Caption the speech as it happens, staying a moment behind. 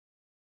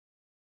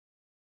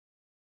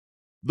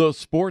The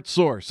Sports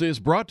Source is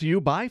brought to you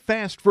by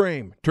Fast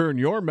Frame. Turn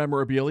your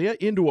memorabilia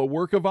into a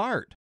work of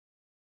art.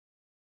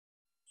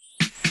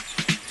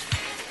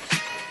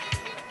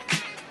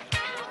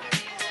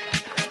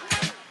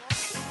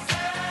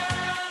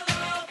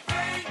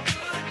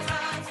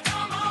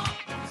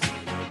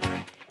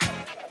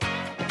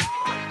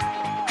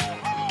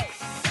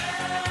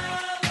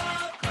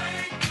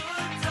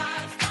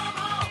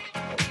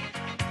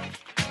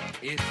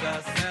 It's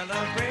a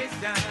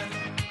celebration.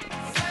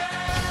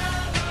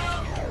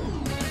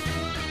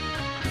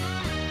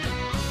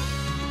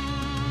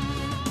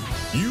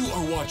 You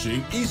are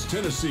watching East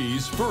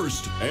Tennessee's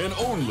first and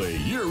only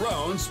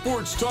year-round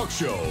sports talk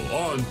show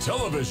on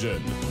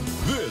television.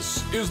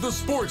 This is The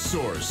Sports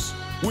Source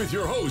with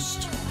your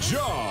host,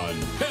 John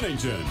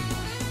Pennington.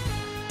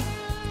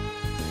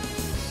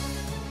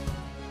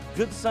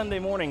 Good Sunday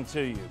morning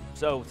to you.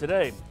 So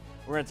today,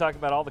 we're going to talk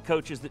about all the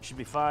coaches that should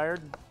be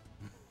fired.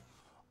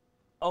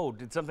 Oh,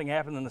 did something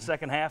happen in the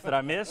second half that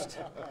I missed?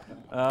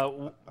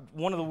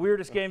 One of the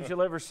weirdest games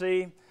you'll ever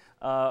see.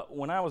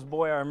 When I was a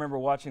boy, I remember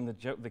watching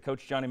the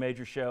Coach Johnny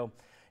Majors show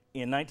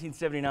in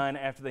 1979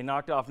 after they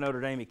knocked off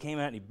Notre Dame. He came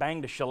out and he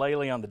banged a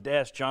shillelagh on the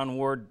desk. John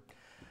Ward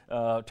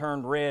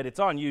turned red.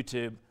 It's on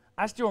YouTube.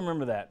 I still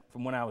remember that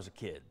from when I was a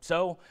kid.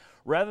 So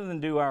rather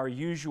than do our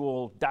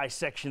usual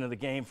dissection of the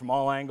game from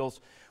all angles,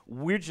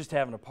 we're just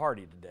having a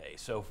party today.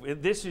 So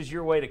if this is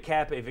your way to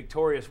cap a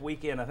victorious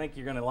weekend, I think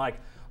you're going to like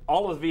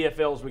all of the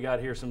VFLs we got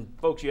here. Some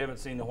folks you haven't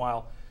seen in a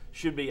while.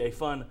 Should be a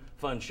fun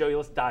show.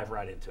 Let's dive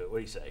right into it. What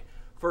do you say?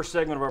 First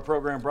segment of our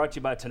program brought to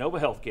you by Tennova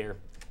Healthcare.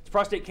 It's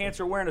Prostate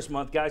Cancer Awareness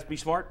Month. Guys, be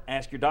smart.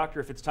 Ask your doctor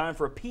if it's time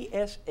for a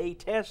PSA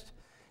test.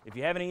 If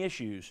you have any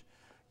issues,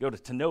 go to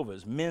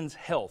Tennova's Men's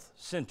Health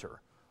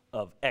Center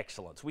of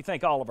Excellence. We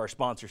thank all of our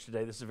sponsors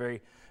today. This is a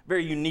very,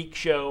 very unique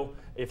show.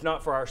 If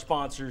not for our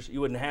sponsors, you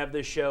wouldn't have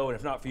this show. And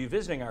if not for you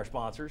visiting our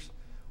sponsors,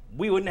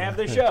 we wouldn't have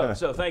this show.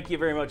 So thank you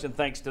very much, and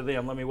thanks to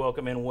them. Let me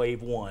welcome in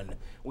Wave 1.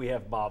 We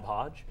have Bob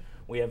Hodge.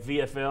 We have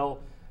VFL.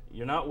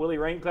 You're not Willie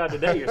Raincloud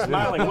today. You're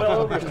smiling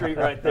well Overstreet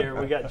right there.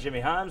 We got Jimmy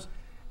Himes.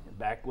 And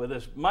back with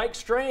us, Mike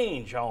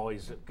Strange.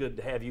 Always good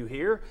to have you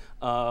here.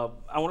 I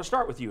want to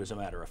start with you, as a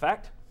matter of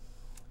fact.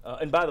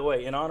 And by the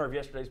way, in honor of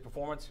yesterday's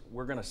performance,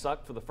 we're going to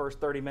suck for the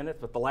first 30 minutes,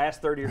 but the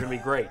last 30 are going to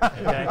be great.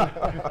 Okay?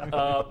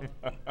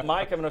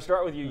 Mike, I'm going to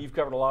start with you. You've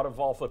covered a lot of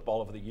fall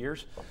football over the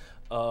years.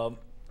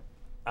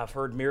 I've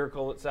heard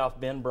Miracle at South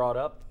Bend brought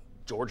up,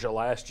 Georgia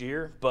last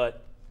year,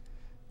 but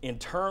in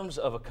terms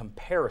of a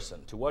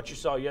comparison to what you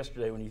saw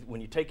yesterday,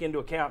 when you take into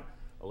account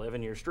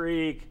 11-year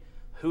streak,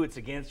 who it's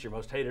against, your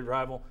most hated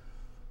rival,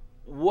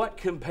 what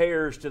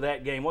compares to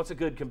that game? What's a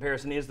good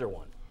comparison? Is there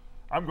one?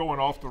 I'm going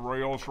off the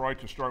rails right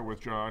to start with,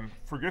 John.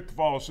 Forget the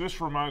Vols.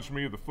 This reminds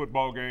me of the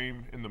football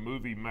game in the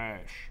movie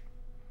MASH.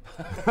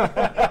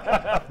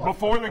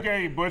 Before the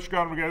game, Bush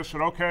got them together and said,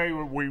 okay,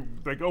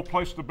 they go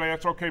place the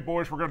bets. Okay,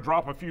 boys, we're going to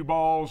drop a few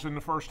balls in the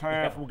first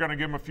half. We're going to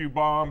give them a few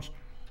bombs.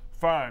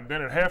 Fine.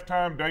 Then at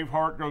halftime, Dave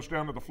Hart goes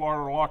down to the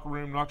Florida locker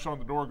room, knocks on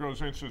the door,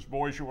 goes in, and says,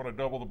 boys, you want to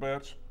double the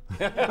bets?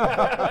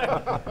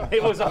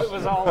 It was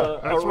all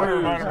a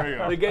ruse.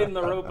 Me They gave him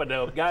the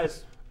rope-a-dope.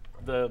 Guys,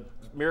 the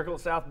Miracle at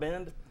South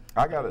Bend?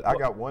 I got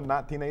one,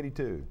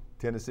 1982.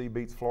 Tennessee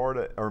beats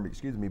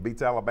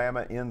beats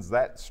Alabama, ends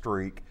that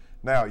streak.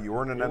 Now, you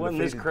weren't an undefeated. It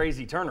wasn't this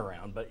crazy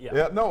turnaround, but yeah.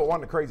 Yeah, no, it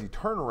wasn't a crazy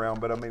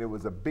turnaround, but I mean, it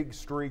was a big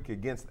streak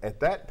against,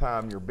 at that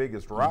time, your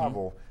biggest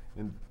rival.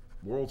 And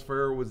World's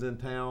Fair was in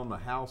town, the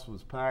house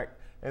was packed.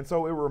 And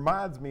so it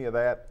reminds me of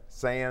that,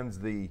 sans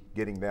the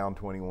getting down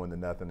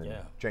 21-0 and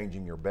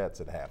changing your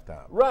bets at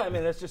halftime. Right, I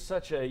mean, that's just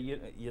such a,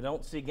 you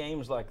don't see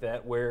games like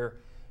that where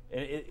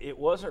it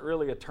wasn't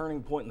really a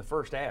turning point in the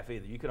first half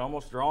either. You could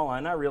almost draw a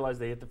line. I realized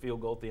they hit the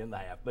field goal at the end of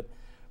the half, but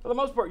for the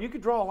most part, you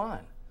could draw a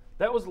line.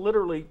 That was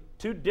literally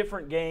two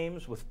different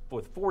games with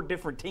four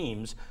different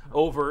teams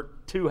over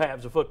two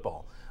halves of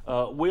football.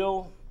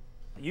 Will,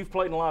 you've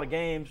played in a lot of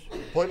games.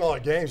 Played in a lot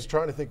of games.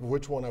 Trying to think of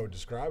which one I would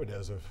describe it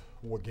as of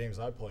what games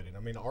I played in. I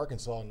mean,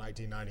 Arkansas in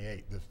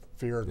 1998, the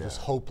fear of this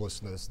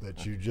hopelessness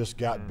that you just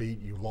got beat,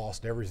 you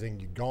lost everything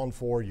you'd gone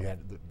for, you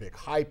had the big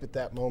hype at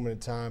that moment in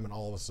time, and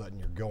all of a sudden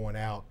you're going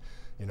out.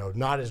 You know,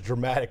 not as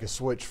dramatic a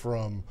switch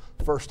from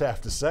first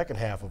half to second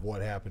half of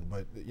what happened,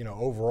 but, you know,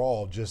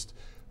 overall just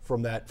 –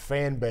 from that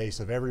fan base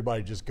of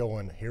everybody just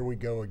going, here we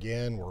go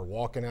again, we're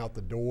walking out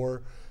the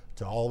door,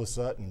 to all of a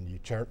sudden you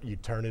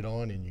turn it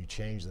on and you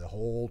change the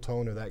whole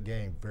tone of that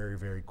game very,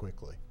 very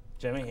quickly.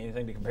 Jimmy,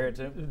 anything to compare it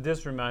to?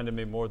 This reminded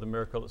me more of the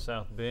Miracle at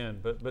South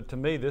Bend, but to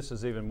me this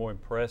is even more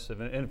impressive.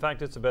 And in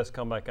fact, it's the best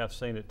comeback I've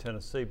seen at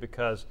Tennessee,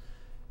 because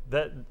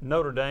that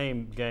Notre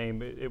Dame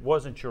game, it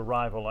wasn't your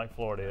rival like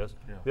Florida is.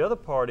 Yeah. The other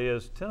part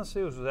is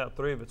Tennessee was without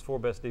three of its four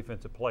best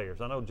defensive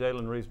players. I know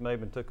Jalen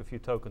Reeves-Maybin took a few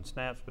token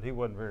snaps, but he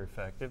wasn't very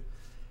effective.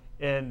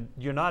 And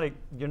you're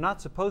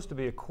not supposed to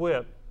be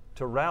equipped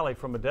to rally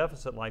from a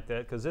deficit like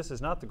that, because this is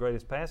not the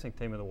greatest passing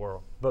team in the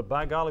world. But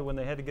by golly, when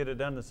they had to get it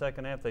done in the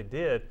second half, they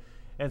did.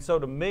 And so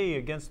to me,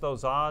 against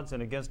those odds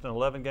and against an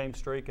 11-game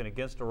streak and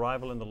against a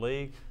rival in the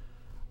league,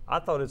 I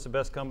thought it's the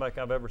best comeback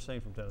I've ever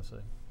seen from Tennessee.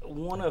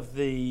 One of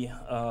the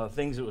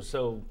things that was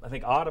so, I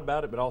think, odd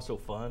about it, but also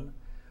fun,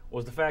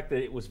 was the fact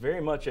that it was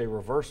very much a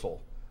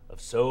reversal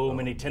of so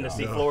many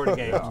Tennessee-Florida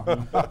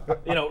games.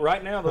 You know,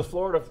 right now those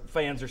Florida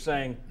fans are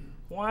saying,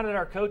 why did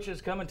our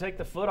coaches come and take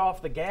the foot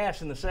off the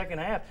gas in the second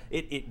half?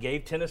 It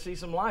gave Tennessee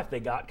some life. They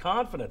got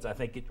confidence. I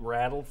think it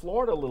rattled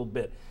Florida a little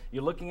bit.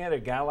 You're looking at a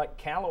guy like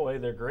Callaway,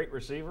 their great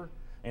receiver,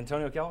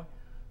 Antonio Callaway,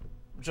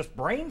 just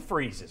brain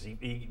freezes.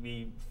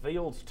 He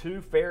fields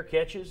 2 fair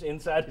catches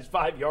inside his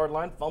 5-yard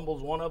line,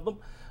 fumbles one of them.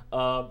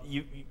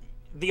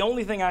 The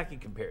only thing I can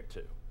compare it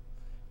to,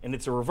 and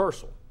it's a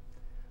reversal,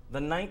 the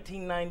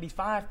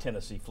 1995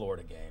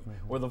 Tennessee-Florida game,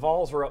 where the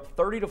Vols are up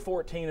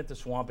 30-14 at the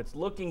Swamp. It's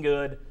looking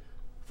good.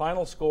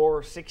 Final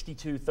score,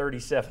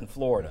 62-37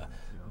 Florida.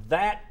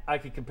 That I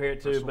could compare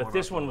it to, but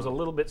this one was a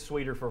little bit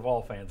sweeter for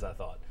Vol fans, I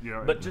thought.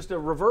 Yeah, but just a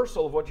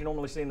reversal of what you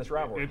normally see in this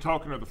rivalry. And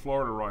talking to the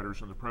Florida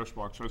writers in the press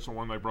box, that's the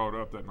one they brought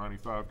up, that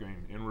 95 game,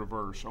 in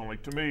reverse. Only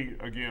to me,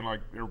 again, like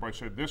everybody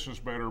said, this is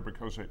better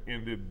because it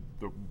ended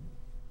the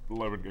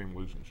 11-game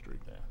losing streak.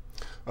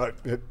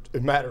 A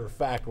matter of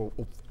fact,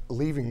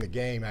 leaving the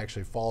game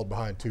actually followed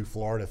behind 2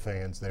 Florida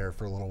fans there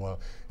for a little while,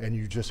 and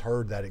you just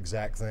heard that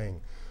exact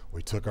thing.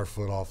 We took our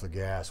foot off the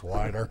gas.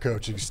 Why did our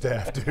coaching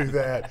staff do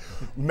that?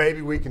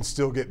 Maybe we can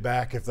still get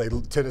back if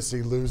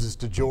Tennessee loses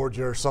to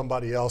Georgia or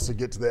somebody else to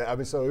get to that. I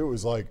mean, so it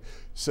was like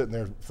sitting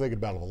there thinking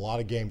about a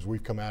lot of games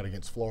we've come out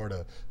against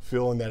Florida,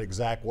 feeling that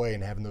exact way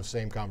and having those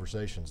same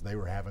conversations. They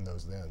were having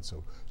those then.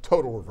 So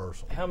total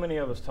reversal. How many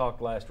of us talked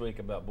last week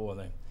about,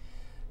 boy,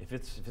 if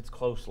it's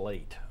close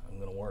late, I'm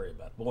going to worry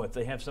about it. Boy, if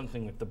they have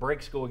something, if the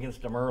breaks go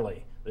against them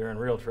early, they're in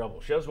real trouble.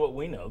 Shows what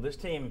we know. This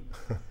team,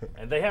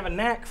 and they have a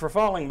knack for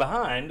falling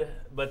behind,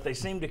 but they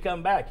seem to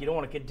come back. You don't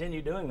want to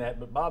continue doing that.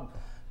 But, Bob,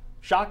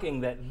 shocking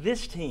that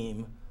this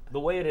team, the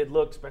way it had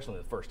looked, especially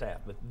in the first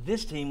half, but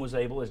this team was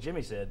able, as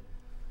Jimmy said,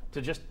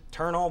 to just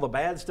turn all the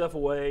bad stuff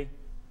away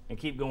and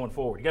keep going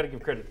forward. You got to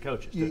give credit to the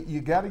coaches. You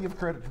got to give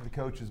credit to the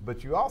coaches,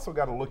 but you also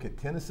got to look at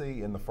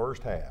Tennessee in the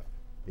first half.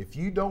 If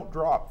you don't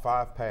drop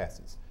 5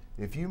 passes,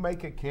 if you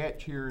make a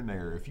catch here and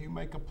there, if you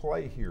make a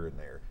play here and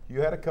there,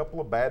 you had a couple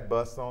of bad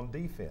busts on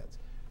defense.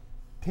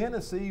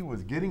 Tennessee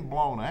was getting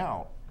blown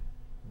out,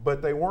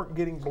 but they weren't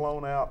getting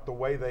blown out the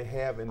way they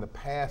have in the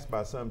past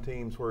by some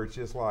teams where it's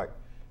just like,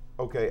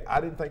 okay, I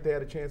didn't think they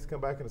had a chance to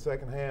come back in the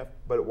second half,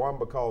 but it wasn't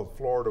because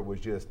Florida was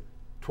just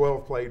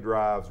 12-play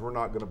drives. We're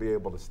not going to be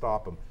able to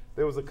stop them.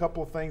 There was a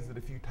couple of things that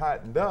if you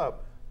tightened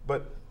up,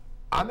 but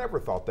I never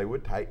thought they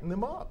would tighten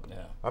them up.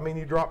 Yeah. I mean,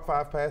 you dropped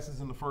 5 passes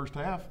in the first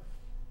half.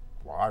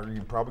 Why are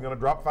you probably going to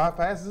drop 5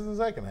 passes in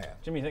the second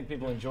half? Jimmy, you think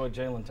people enjoyed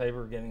Jalen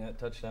Tabor getting that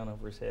touchdown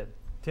over his head?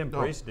 Tim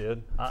Priest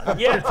did.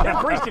 Yeah, Tim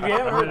Priest, if you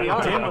haven't heard the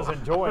audio. Tim was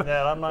enjoying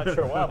that. I'm not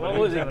sure why. What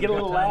was it? Get a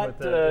little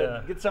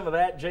that, get some of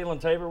that. Jalen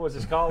Tabor was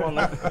his call on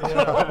that.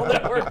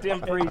 That worked,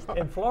 Tim Priest.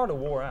 And Florida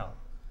wore out.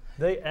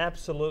 They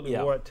absolutely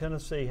Yeah. wore out.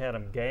 Tennessee had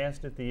them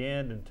gassed at the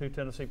end, and 2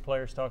 Tennessee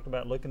players talked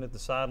about looking at the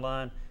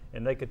sideline,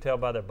 and they could tell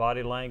by their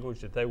body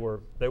language that they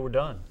were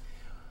done.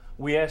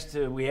 We asked,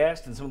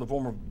 and some of the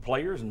former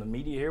players and the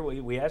media here,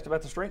 we asked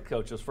about the strength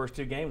coach those first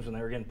 2 games when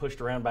they were getting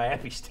pushed around by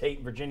Appy State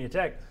and Virginia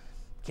Tech.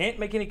 Can't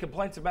make any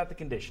complaints about the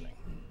conditioning.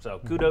 So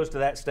kudos to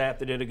that staff.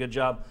 They did a good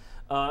job.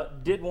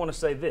 Did want to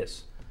say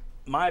this.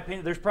 My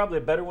opinion, there's probably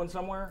a better one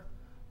somewhere,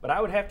 but I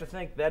would have to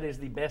think that is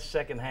the best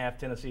second half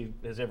Tennessee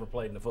has ever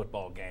played in a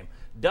football game.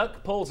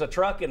 Duck pulls a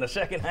truck in the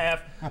second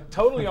half.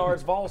 Total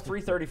yards, Vols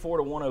 334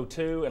 to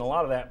 102, and a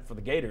lot of that for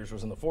the Gators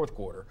was in the fourth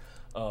quarter.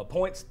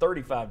 Points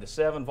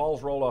 35-7.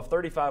 Vols rolled off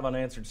 35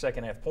 unanswered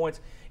second half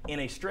points. In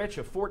a stretch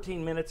of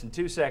 14 minutes and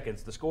 2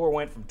 seconds, the score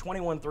went from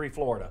 21-3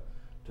 Florida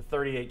to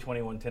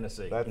 38-21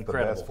 Tennessee. That's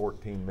incredible. the best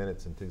 14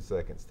 minutes and 2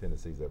 seconds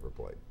Tennessee's ever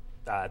played.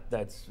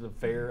 That's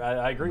fair.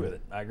 I agree with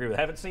it. I agree with it.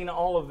 I haven't seen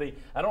all of the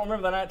 – I don't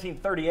remember the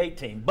 1938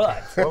 team,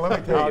 but – Well, let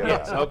me tell you.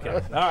 Yes, okay.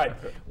 All right.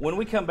 When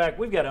we come back,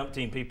 we've got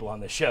umpteen people on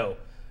this show.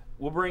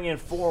 We'll bring in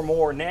 4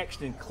 more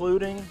next,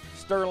 including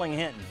Sterling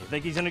Hinton. You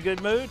think he's in a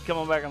good mood? Come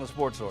on back on the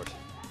Sports Source.